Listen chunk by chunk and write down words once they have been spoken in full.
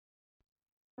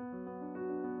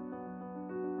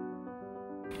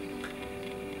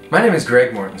My name is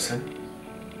Greg Mortenson,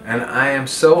 and I am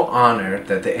so honored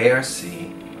that the ARC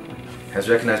has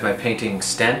recognized my painting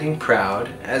Standing Proud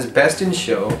as Best in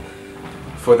Show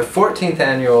for the 14th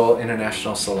Annual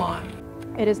International Salon.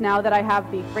 It is now that I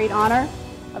have the great honor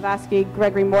of asking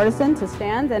Gregory Mortenson to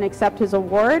stand and accept his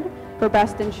award for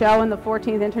Best in Show in the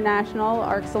 14th International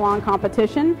ARC Salon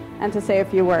Competition, and to say a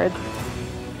few words.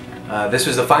 This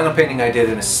was the final painting I did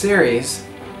in a series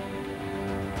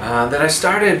that I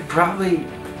started probably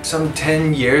some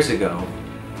 10 years ago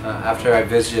after I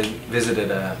visited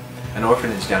an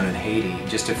orphanage down in Haiti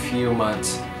just a few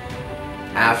months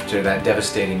after that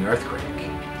devastating earthquake.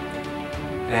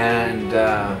 And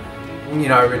you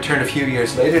know, I returned a few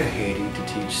years later to Haiti to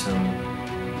teach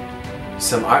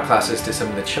some art classes to some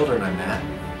of the children I met.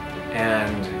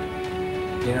 And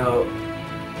you know,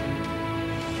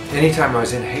 anytime I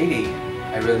was in Haiti,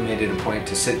 I really made it a point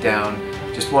to sit down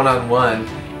just one-on-one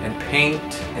and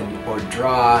paint or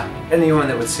draw anyone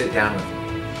that would sit down with me.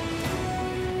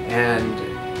 And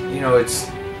you know,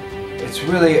 it's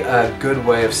really a good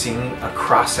way of seeing a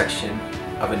cross-section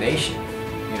of a nation.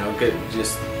 You know, good,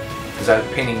 just because I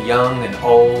was painting young and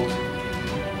old,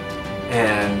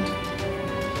 and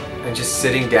just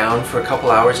sitting down for a couple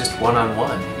hours just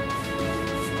one-on-one.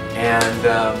 And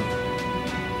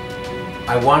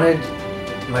I wanted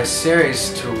my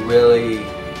series to really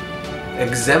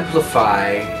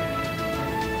exemplify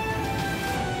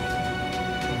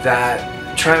that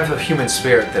triumph of human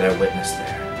spirit that I witnessed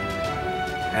there.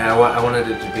 And I wanted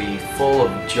it to be full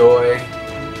of joy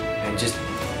and just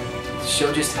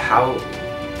show just how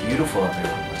beautiful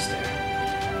everyone was there.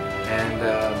 And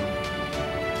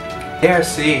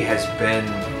ARC has been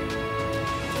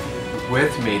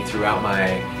with me throughout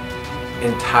my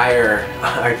entire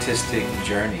artistic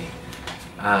journey.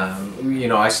 You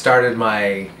know, I started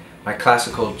my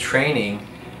classical training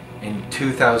in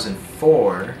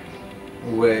 2004,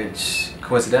 which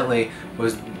coincidentally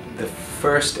was the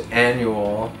first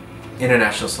annual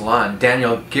International Salon.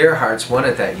 Daniel Gerhardt's won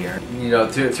it that year. You know,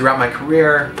 throughout my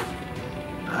career,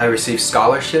 I received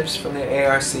scholarships from the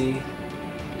ARC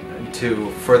to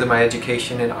further my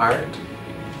education in art.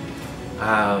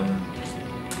 I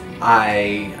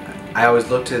always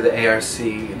look to the ARC.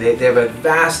 They have a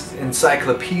vast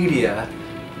encyclopedia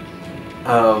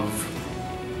of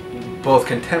both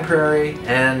contemporary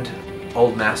and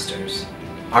old masters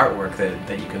artwork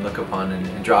that you can look upon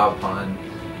and draw upon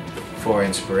for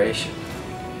inspiration.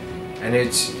 And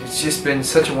it's just been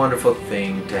such a wonderful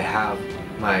thing to have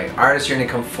my artist journey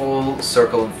come full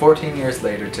circle and 14 years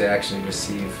later to actually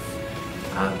receive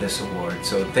this award.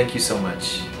 So thank you so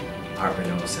much, Art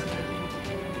Renewal Center.